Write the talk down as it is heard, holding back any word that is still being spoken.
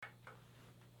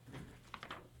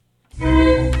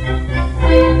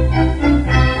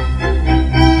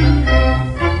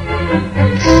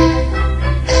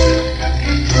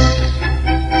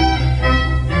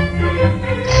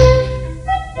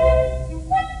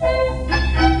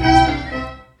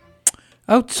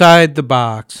Outside the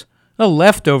box, a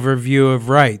leftover view of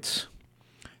rights.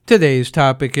 Today's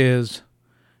topic is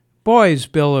Boys'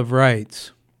 Bill of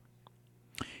Rights.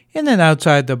 In an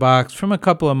Outside the Box from a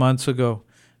couple of months ago,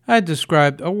 I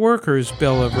described a worker's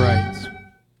Bill of Rights.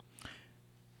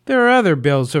 There are other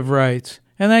bills of rights,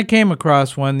 and I came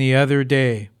across one the other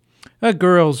day, a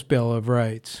girl's Bill of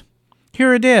Rights.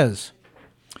 Here it is.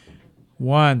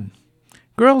 1.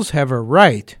 Girls have a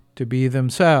right to be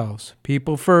themselves,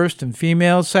 people first and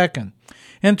females second,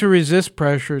 and to resist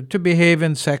pressure to behave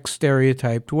in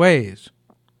sex-stereotyped ways.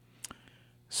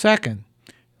 2.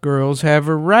 Girls have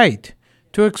a right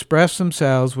to express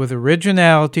themselves with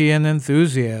originality and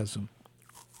enthusiasm.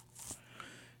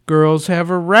 Girls have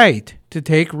a right to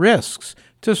take risks,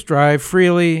 to strive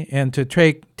freely, and to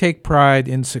take pride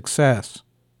in success.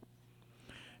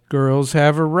 Girls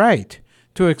have a right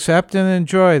to accept and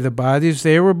enjoy the bodies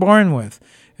they were born with,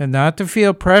 and not to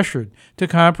feel pressured to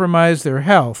compromise their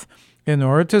health in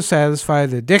order to satisfy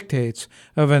the dictates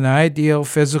of an ideal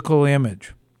physical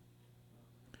image.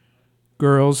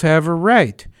 Girls have a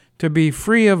right to be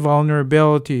free of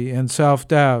vulnerability and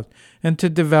self-doubt, and to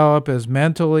develop as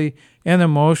mentally and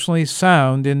emotionally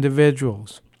sound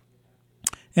individuals.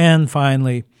 And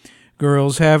finally,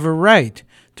 girls have a right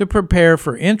to prepare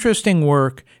for interesting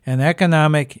work and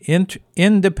economic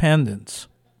independence.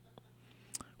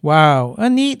 Wow, a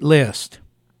neat list.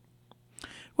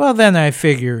 Well, then I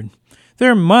figured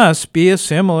there must be a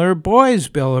similar boys'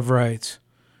 Bill of Rights.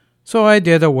 So I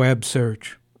did a web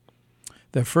search.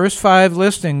 The first 5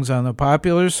 listings on the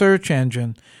popular search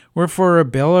engine were for a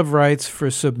Bill of Rights for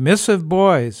submissive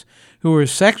boys who were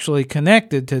sexually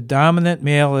connected to dominant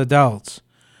male adults.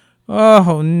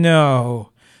 Oh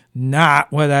no,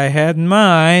 not what I had in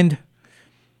mind.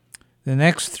 The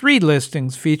next 3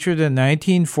 listings featured a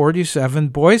 1947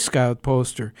 Boy Scout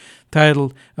poster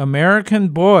titled American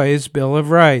Boys' Bill of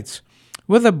Rights,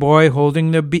 with a boy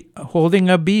holding a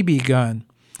BB gun.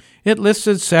 It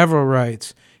listed several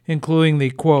rights, including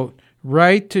the, quote,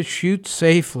 right to shoot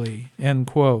safely, end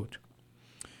quote.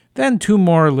 Then 2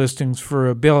 more listings for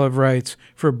a Bill of Rights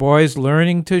for boys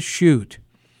learning to shoot.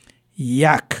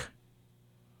 Yuck.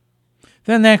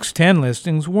 The next 10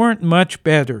 listings weren't much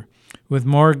better, with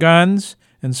more guns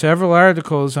and several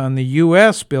articles on the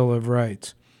U.S. Bill of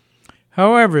Rights.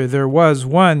 However, there was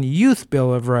one Youth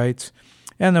Bill of Rights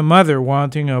and a mother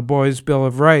wanting a boy's Bill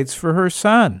of Rights for her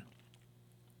son.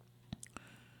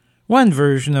 One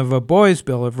version of a boy's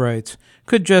Bill of Rights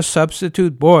could just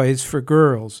substitute boys for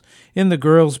girls in the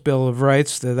Girls' Bill of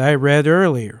Rights that I read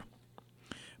earlier.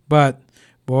 But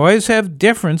boys have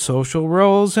different social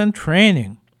roles and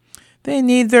training. They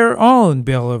need their own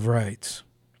Bill of Rights.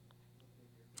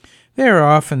 They are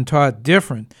often taught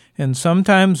different and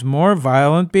sometimes more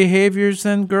violent behaviors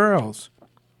than girls.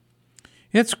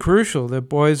 It's crucial that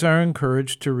boys are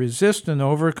encouraged to resist and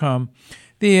overcome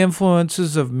the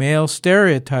influences of male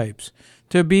stereotypes,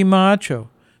 to be macho,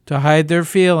 to hide their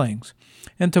feelings,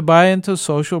 and to buy into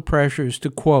social pressures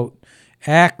to, quote,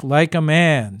 act like a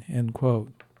man, end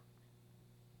quote.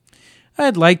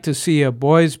 I'd like to see a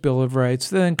boys' Bill of Rights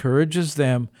that encourages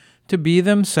them to be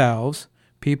themselves,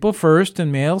 people first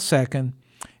and male second,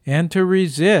 and to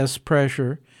resist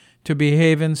pressure to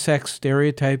behave in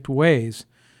sex-stereotyped ways,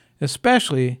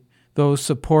 especially those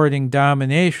supporting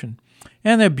domination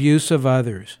and abuse of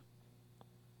others.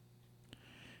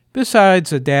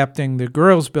 Besides adapting the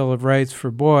Girls' Bill of Rights for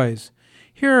boys,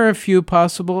 here are a few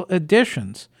possible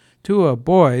additions to a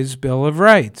boys' Bill of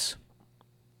Rights.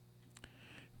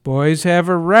 Boys have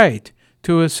a right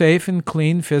to a safe and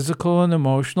clean physical and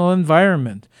emotional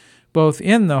environment, both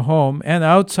in the home and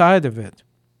outside of it.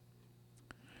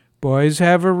 Boys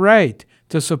have a right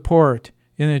to support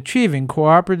in achieving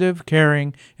cooperative,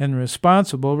 caring, and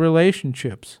responsible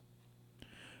relationships.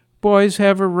 Boys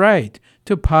have a right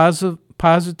to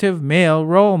positive male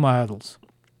role models.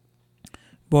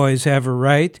 Boys have a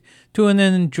right to an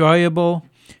enjoyable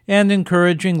and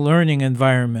encouraging learning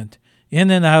environment in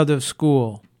and out of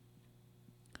school.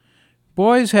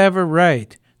 Boys have a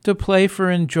right to play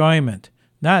for enjoyment,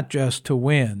 not just to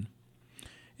win.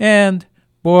 And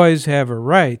boys have a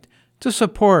right to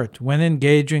support when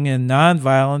engaging in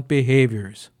nonviolent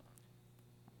behaviors.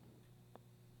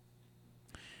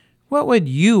 What would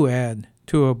you add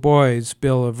to a boy's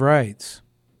Bill of Rights?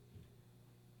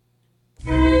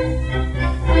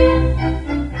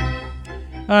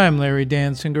 I'm Larry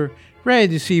Dansinger, ready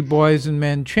to see boys and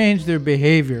men change their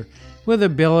behavior with a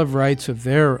Bill of Rights of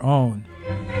their own.